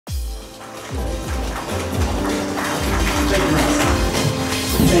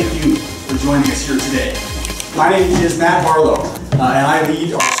thank you for joining us here today. My name is Matt Barlow, and I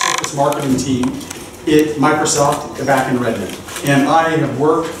lead our Surface marketing team at Microsoft back in Redmond. And I have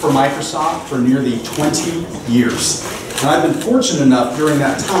worked for Microsoft for nearly 20 years. And I've been fortunate enough during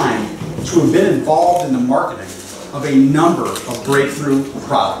that time to have been involved in the marketing of a number of breakthrough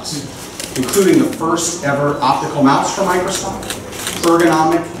products, including the first ever optical mouse for Microsoft,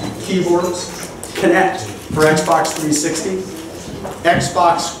 ergonomic keyboards, Kinect for Xbox 360,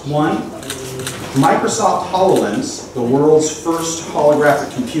 Xbox One, Microsoft HoloLens, the world's first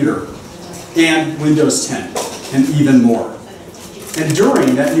holographic computer, and Windows 10, and even more. And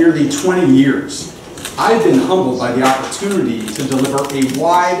during that nearly 20 years, I've been humbled by the opportunity to deliver a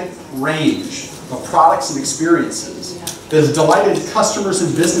wide range of products and experiences that have delighted customers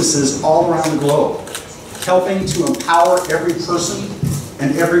and businesses all around the globe, helping to empower every person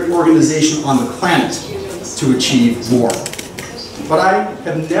and every organization on the planet to achieve more. But I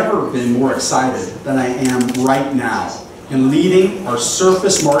have never been more excited than I am right now in leading our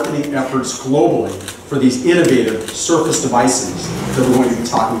Surface marketing efforts globally for these innovative Surface devices that we're going to be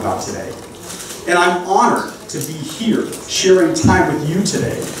talking about today. And I'm honored to be here sharing time with you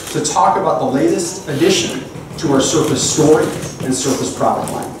today to talk about the latest addition to our Surface story and Surface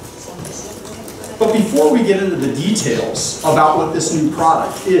product line. But before we get into the details about what this new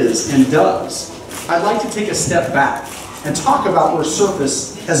product is and does, I'd like to take a step back and talk about where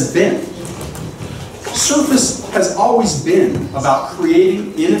Surface has been. Surface has always been about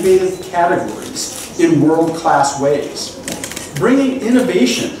creating innovative categories in world-class ways, bringing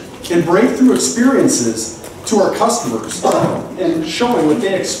innovation and breakthrough experiences to our customers and showing what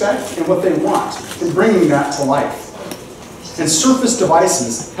they expect and what they want and bringing that to life. And Surface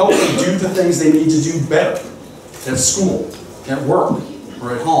devices help them do the things they need to do better at school, at work,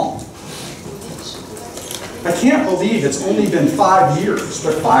 or at home. I can't believe it's only been 5 years,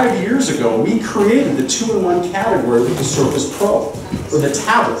 but 5 years ago we created the 2-in-1 category with the Surface Pro, or the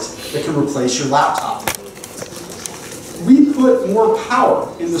tablet that can replace your laptop. We put more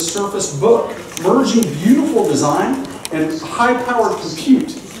power in the Surface Book, merging beautiful design and high-powered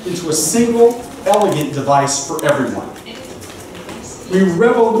compute into a single, elegant device for everyone. We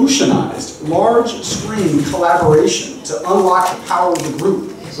revolutionized large screen collaboration to unlock the power of the group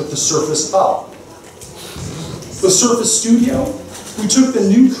with the Surface Hub. The Surface Studio, we took the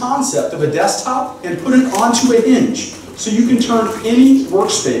new concept of a desktop and put it onto a hinge so you can turn any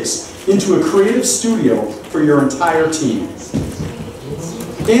workspace into a creative studio for your entire team.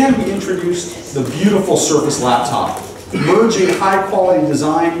 And we introduced the beautiful Surface Laptop, merging high-quality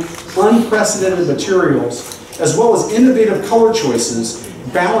design, unprecedented materials, as well as innovative color choices,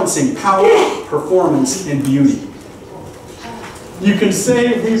 balancing power, performance, and beauty. You can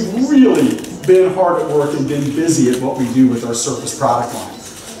say we've really been hard at work and been busy at what we do with our Surface product line.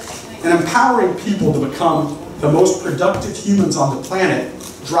 And empowering people to become the most productive humans on the planet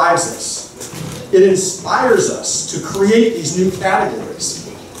drives us. It inspires us to create these new categories.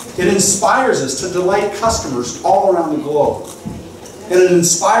 It inspires us to delight customers all around the globe. And it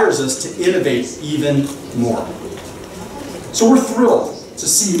inspires us to innovate even more. So we're thrilled to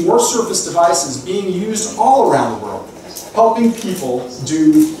see more Surface devices being used all around the world, helping people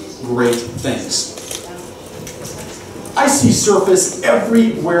do great things. I see Surface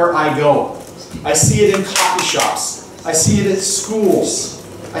everywhere I go. I see it in coffee shops. I see it at schools.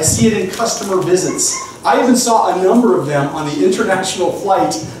 I see it in customer visits. I even saw a number of them on the international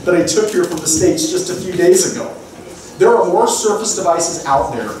flight that I took here from the States just a few days ago. There are more Surface devices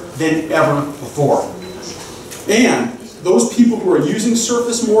out there than ever before. And those people who are using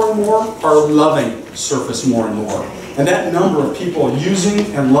Surface more and more are loving Surface more and more. And that number of people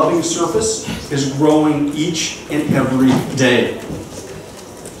using and loving Surface is growing each and every day.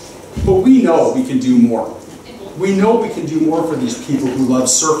 But we know we can do more. We know we can do more for these people who love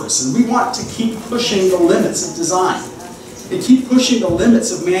Surface, and we want to keep pushing the limits of design and keep pushing the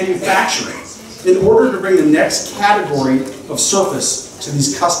limits of manufacturing in order to bring the next category of Surface to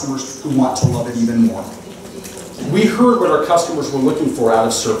these customers who want to love it even more. We heard what our customers were looking for out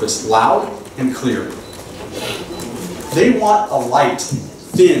of Surface loud and clear. They want a light,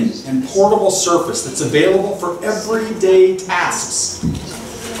 thin, and portable Surface that's available for everyday tasks.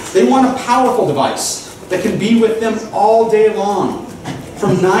 They want a powerful device that can be with them all day long,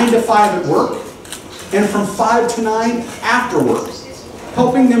 from 9 to 5 at work, and from 5 to 9 after work,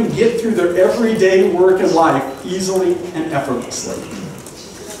 helping them get through their everyday work and life easily and effortlessly.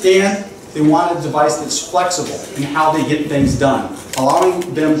 And they want a device that's flexible in how they get things done,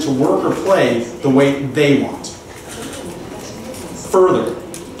 allowing them to work or play the way they want. Further,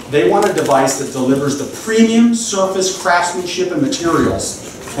 they want a device that delivers the premium Surface craftsmanship and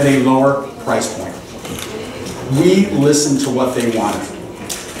materials at a lower price point. We listened to what they wanted.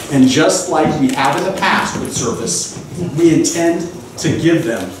 And just like we have in the past with Surface, we intend to give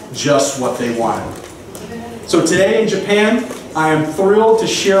them just what they wanted. So today in Japan, I am thrilled to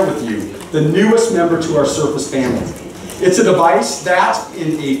share with you the newest member to our Surface family. It's a device that,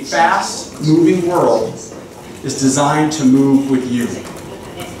 in a fast-moving world, is designed to move with you.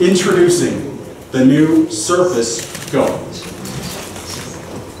 Introducing the new Surface Go.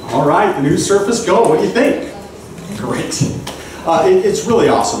 All right, the new Surface Go. What do you think? Great. It's really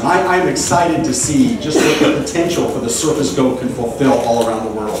awesome. I'm excited to see just what the potential for the Surface Go can fulfill all around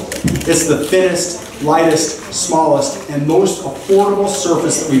the world. It's the thinnest, lightest, smallest, and most affordable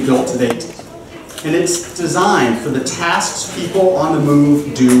Surface that we've built to date. And it's designed for the tasks people on the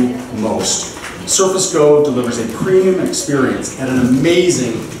move do most. Surface Go delivers a premium experience at an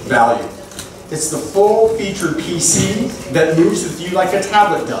amazing value. It's the full-featured PC that moves with you like a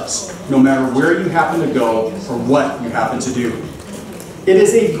tablet does, no matter where you happen to go or what you happen to do. It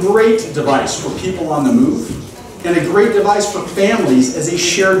is a great device for people on the move, and a great device for families as a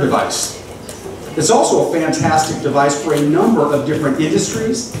shared device. It's also a fantastic device for a number of different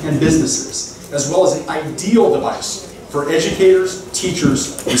industries and businesses, as well as an ideal device for educators,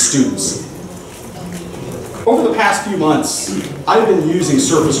 teachers, and students. Over the past few months, I've been using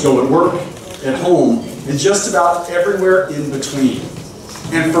Surface Go at work, at home, and just about everywhere in between.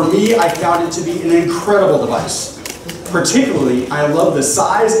 And for me, I found it to be an incredible device. Particularly, I love the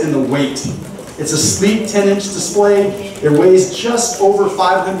size and the weight. It's a sleek 10-inch display. It weighs just over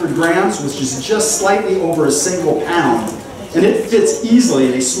 500 grams, which is just slightly over a single pound. And it fits easily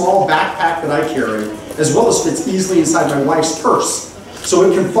in a small backpack that I carry, as well as fits easily inside my wife's purse. So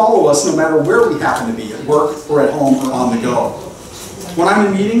it can follow us no matter where we happen to be, at work or at home or on the go. When I'm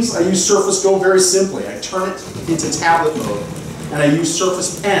in meetings, I use Surface Go very simply. I turn it into tablet mode, and I use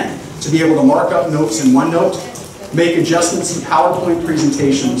Surface Pen to be able to mark up notes in OneNote, make adjustments in PowerPoint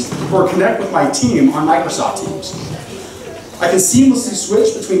presentations, or connect with my team on Microsoft Teams. I can seamlessly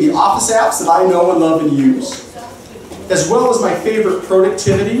switch between the Office apps that I know and love and use, as well as my favorite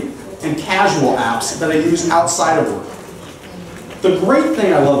productivity and casual apps that I use outside of work. The great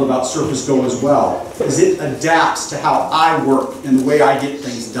thing I love about Surface Go as well is it adapts to how I work and the way I get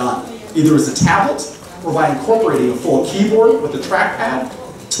things done, either as a tablet or by incorporating a full keyboard with a trackpad,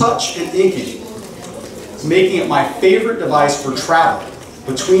 touch, and inking, making it my favorite device for travel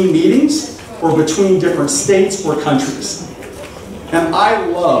between meetings or between different states or countries. And I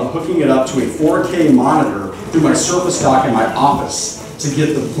love hooking it up to a 4K monitor through my Surface Dock in my office to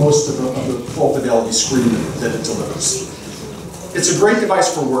get the most of the full fidelity screen that it delivers. It's a great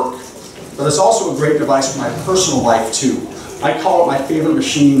device for work, but it's also a great device for my personal life too. I call it my favorite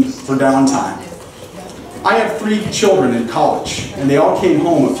machine for downtime. I have 3 children in college, and they all came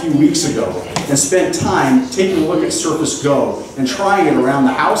home a few weeks ago and spent time taking a look at Surface Go and trying it around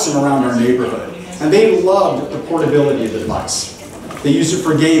the house and around our neighborhood. And they loved the portability of the device. They used it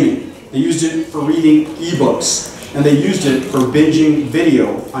for gaming, they used it for reading ebooks, and they used it for binging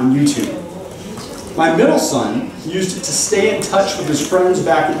video on YouTube. My middle son used it to stay in touch with his friends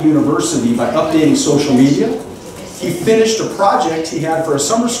back at university by updating social media. He finished a project he had for a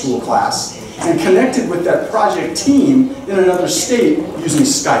summer school class and connected with that project team in another state using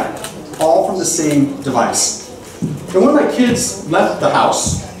Skype, all from the same device. And when my kids left the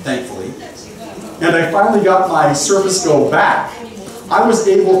house, thankfully, and I finally got my Surface Go back, I was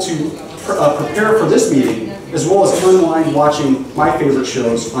able to prepare for this meeting as well as unwind watching my favorite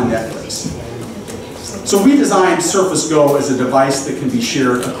shows on Netflix. So we designed Surface Go as a device that can be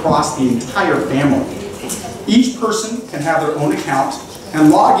shared across the entire family. Each person can have their own account and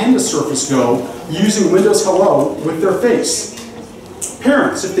log into Surface Go using Windows Hello with their face.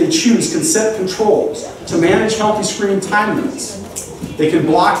 Parents, if they choose, can set controls to manage healthy screen time limits. They can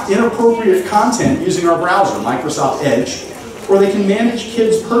block inappropriate content using our browser, Microsoft Edge, or they can manage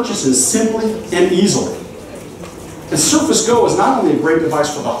kids' purchases simply and easily. And Surface Go is not only a great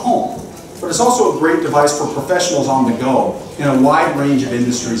device for the home, but it's also a great device for professionals on the go in a wide range of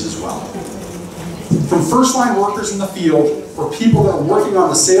industries as well. From first-line workers in the field, or people that are working on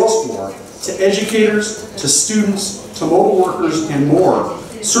the sales floor, to educators, to students, to mobile workers, and more,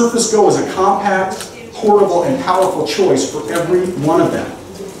 Surface Go is a compact, portable, and powerful choice for every one of them.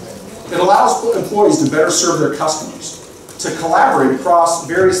 It allows employees to better serve their customers, to collaborate across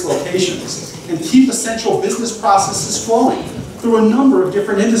various locations, and keep essential business processes flowing through a number of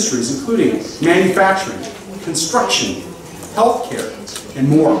different industries, including manufacturing, construction, healthcare, and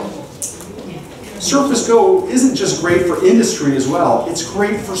more. Surface Go isn't just great for industry as well, it's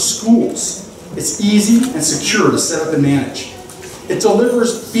great for schools. It's easy and secure to set up and manage. It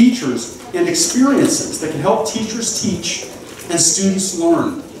delivers features and experiences that can help teachers teach and students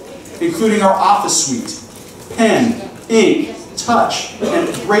learn, including our office suite, pen, ink, touch,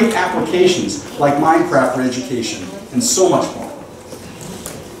 and great applications like Minecraft for education, and so much more.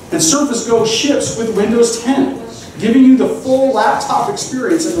 And Surface Go ships with Windows 10, giving you the full laptop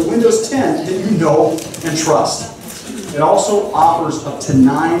experience of the Windows 10 that you know and trust. It also offers up to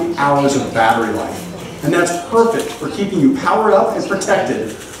 9 hours of battery life, and that's perfect for keeping you powered up and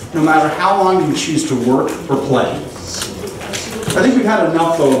protected no matter how long you choose to work or play. I think we've had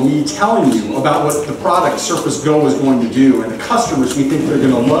enough, though, of me telling you about what the product Surface Go is going to do, and the customers we think they're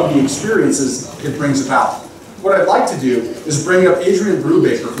going to love the experiences it brings about. What I'd like to do is bring up Adrian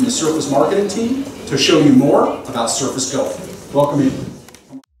Brubaker from the Surface marketing team to show you more about Surface Go. Welcome in.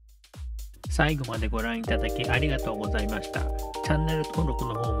 最後までご覧いただきありがとうございました。チャンネル登録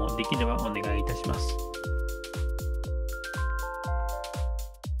の方もできればお願いいたします。